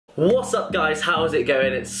What's up guys, how's it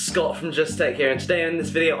going? It's Scott from Just Tech here, and today in this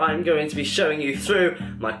video I'm going to be showing you through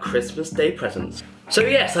my Christmas Day presents. So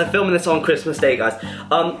yes, I'm filming this on Christmas Day guys.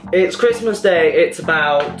 It's Christmas Day, it's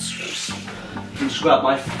about, just grab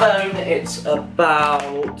my phone, it's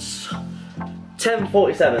about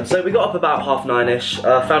 10:47. So we got up about 9:30ish,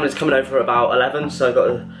 family's coming over at about 11, so I've got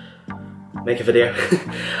to make a video.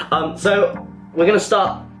 So we're going to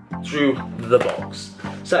start through the box.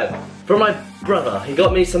 So, from my brother, he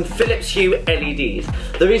got me some Philips Hue LEDs.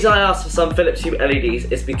 The reason I asked for some Philips Hue LEDs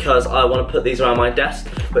is because I want to put these around my desk,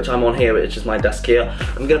 which I'm on here, which is my desk here.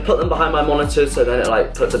 I'm going to put them behind my monitors so then it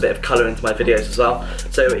like puts a bit of colour into my videos as well.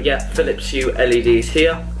 So yeah, Philips Hue LEDs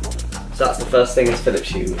here. So that's the first thing, is Philips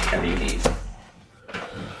Hue LEDs.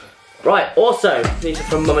 Right, also, these are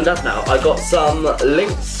from Mum and Dad now. I got some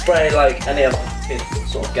lint spray like any other kids would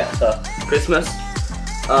sort of get for Christmas.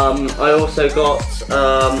 I also got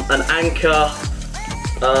an Anker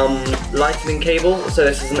lightning cable. So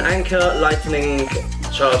this is an Anker lightning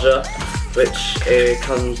charger, which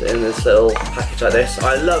comes in this little package like this.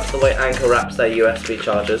 I love the way Anker wraps their USB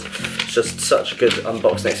chargers. It's just such a good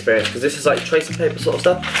unboxing experience, because this is like tracing paper sort of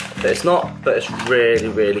stuff, but it's not, but it's really,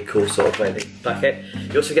 really cool sort of way they pack it.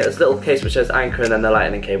 You also get this little case which says Anker and then the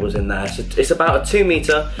lightning cable's in there. So it's about a 2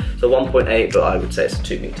 meter, so 1.8, but I would say it's a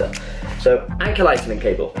 2 meter. So, Anker lightning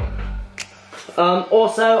cable.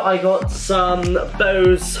 Also, I got some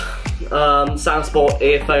Bose Soundsport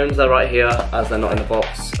earphones. They're right here, as they're not in the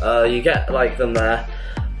box. You get like them there,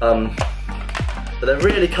 but they're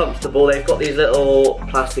really comfortable. They've got these little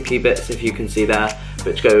plasticky bits, if you can see there,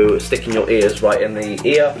 which go stick in your ears right in the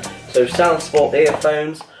ear. So, Soundsport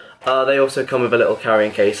earphones. They also come with a little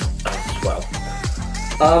carrying case as well.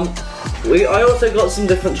 I also got some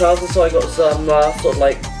different trousers. So I got some sort of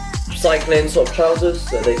like cycling sort of trousers,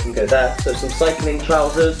 so they can go there. So some cycling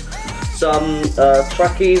trousers, some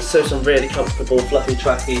trackies, so some really comfortable fluffy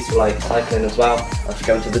trackies for like cycling as well, and for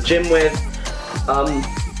going to the gym with.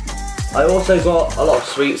 I also got a lot of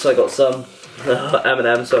sweets. I got some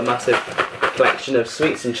M&M's, so a massive collection of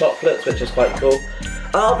sweets and chocolates, which is quite cool.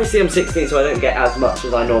 Obviously I'm 16, so I don't get as much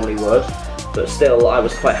as I normally would, but still I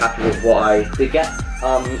was quite happy with what I did get.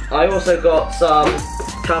 I also got some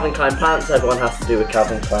Calvin Klein pants. Everyone has to do with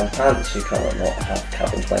Calvin Klein pants. You cannot not have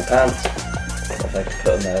Calvin Klein pants. If I can put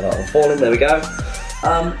them there without them falling, there we go.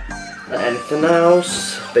 Anything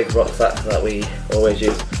else? Big rucksack that we always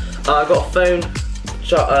use. I got a phone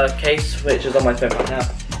case, which is on my phone right now.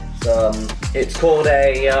 It's called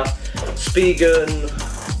a Spigen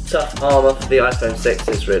Tough Armour for the iPhone 6.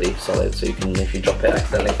 It's really solid, so you can, if you drop it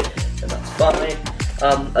accidentally, then that's fine.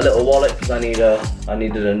 A little wallet, because I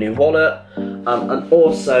needed a new wallet. And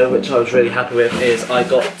also, which I was really happy with, is I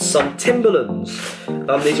got some Timberlands.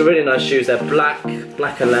 These are really nice shoes. They're black and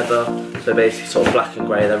leather, so basically sort of black and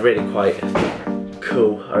grey. They're really quite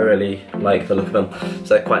cool. I really like the look of them.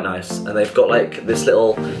 So they're quite nice, and they've got like this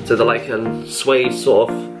little, so they're like a suede sort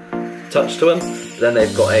of touch to them. Then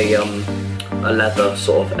they've got a leather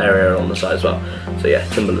sort of area on the side as well. So yeah,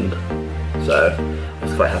 Timberland. So I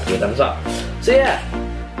was quite happy with them as well. So yeah,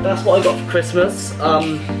 that's what I got for Christmas.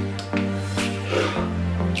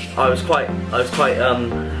 I was quite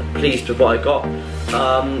pleased with what I got.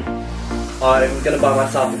 I'm going to buy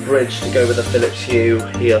myself a bridge to go with the Philips Hue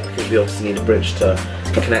here, because we obviously need a bridge to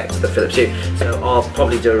connect to the Philips Hue. So I'll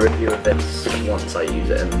probably do a review of this once I use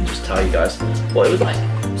it and just tell you guys what it was like.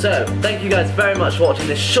 So thank you guys very much for watching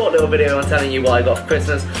this short little video and telling you what I got for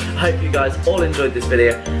Christmas. I hope you guys all enjoyed this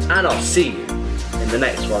video, and I'll see you in the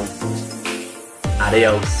next one.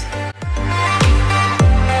 Adios.